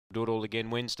Do it all again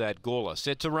Wednesday at Gawler.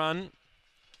 Set to run.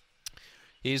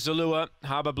 Here's the lure.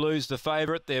 Harbour Blues the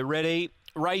favourite. They're ready.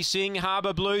 Racing.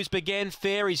 Harbour Blues began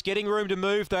fair. He's getting room to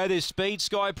move though. There's Speed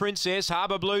Sky Princess.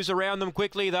 Harbour Blues around them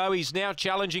quickly though. He's now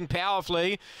challenging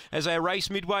powerfully as they race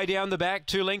midway down the back.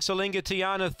 2 lengths Alinga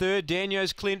Tiana third.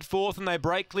 Daniels Clint fourth, and they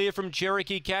break clear from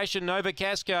Cherokee Cash and Nova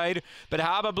Cascade. But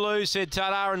Harbour Blues said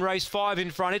ta-da and race 5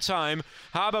 in front. It's home.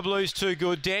 Harbour Blues too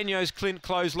good. Daniels Clint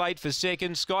closed late for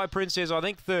second. Sky Princess I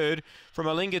think third from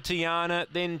Alinga Tiana.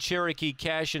 Then Cherokee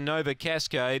Cash and Nova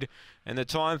Cascade. And the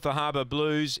time for Harbour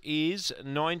Blues is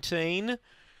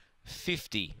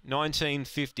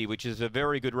 19:50, which is a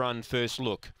very good run first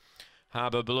look.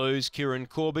 Harbour Blues, Kieran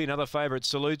Corby, another favourite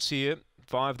salutes here.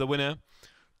 5 the winner.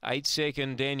 8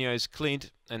 second, Daniels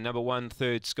Clint, and number 1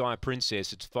 third, Sky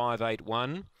Princess. It's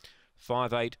 5-8-1.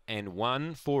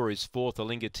 5-8-1. 4 is fourth,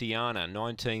 Alinga Tiana.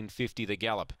 19:50 the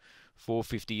gallop.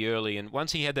 4:50 early. And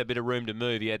once he had that bit of room to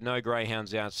move, he had no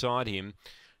greyhounds outside him.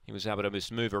 He was able to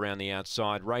just move around the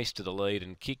outside, race to the lead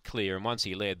and kick clear. And once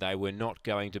he led, they were not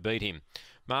going to beat him.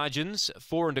 Margins,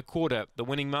 4 1/4. The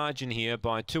winning margin here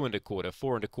by 2 1/4.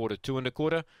 4 1/4, 2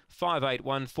 1/4.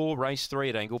 5-8-1-4, race 3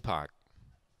 at Angle-Park.